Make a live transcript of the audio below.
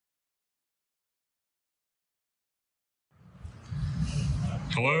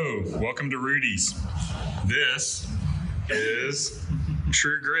Hello, welcome to Rudy's. This is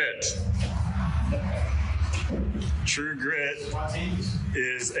True Grit. True Grit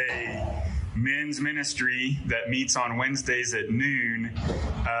is a men's ministry that meets on Wednesdays at noon,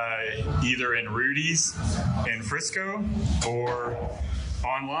 either in Rudy's in Frisco or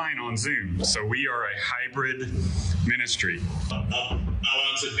online on Zoom. So we are a hybrid ministry. I'll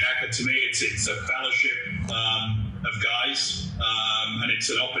answer Jack. To me, it's a fellowship of guys, and it's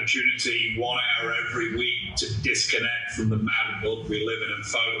an opportunity 1 hour every week to disconnect from the mad world we live in and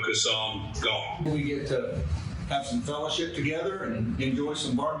focus on God. We get to have some fellowship together and enjoy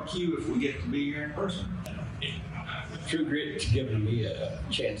some barbecue if we get to be here in person. True Grit has given me a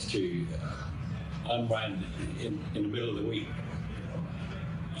chance to unwind in the middle of the week.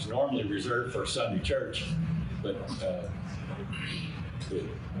 It's normally reserved for Sunday church, but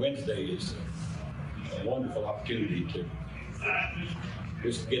Wednesday is a wonderful opportunity to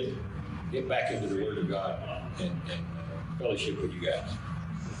just get back into the Word of God and fellowship with you guys.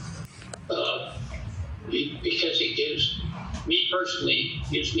 Because it gives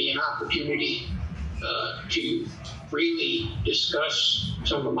me an opportunity to freely discuss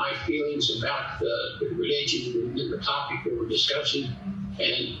some of my feelings about the religion and the topic that we're discussing,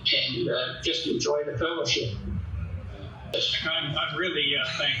 and just enjoy the fellowship. I'm really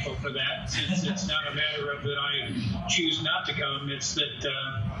thankful for that, since it's not a matter of that I choose not to come. It's that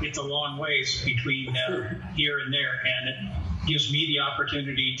it's a long ways between here and there, and it gives me the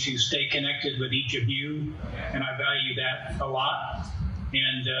opportunity to stay connected with each of you, and I value that a lot.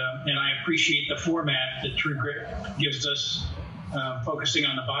 And I appreciate the format that True Grit gives us, focusing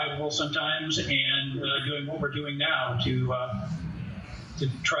on the Bible sometimes, and doing what we're doing now to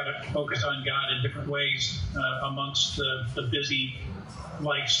try to focus on God in different ways amongst the busy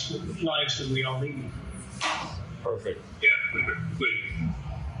lives that we all lead. Perfect. Yeah,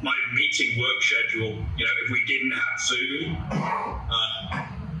 my meeting work schedule, if we didn't have Zoom, I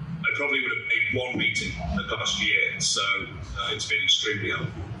probably would have made one meeting the past year. So it's been extremely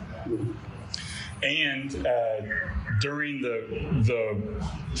helpful. And during the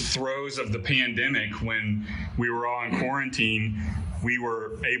throes of the pandemic, when we were all in quarantine, we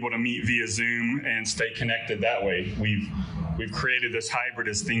were able to meet via Zoom and stay connected that way. We've created this hybrid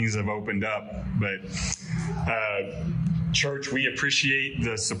as things have opened up. But church, we appreciate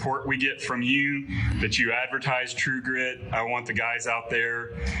the support we get from you, that you advertise True Grit. I want the guys out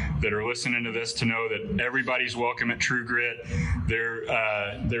there that are listening to this to know that everybody's welcome at True Grit. There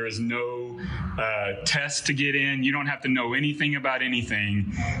is no test to get in. You don't have to know anything about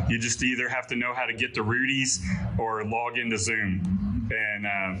anything. You just either have to know how to get to Rudy's or log into Zoom. And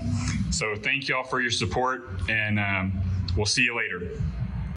so thank y'all for your support, and we'll see you later.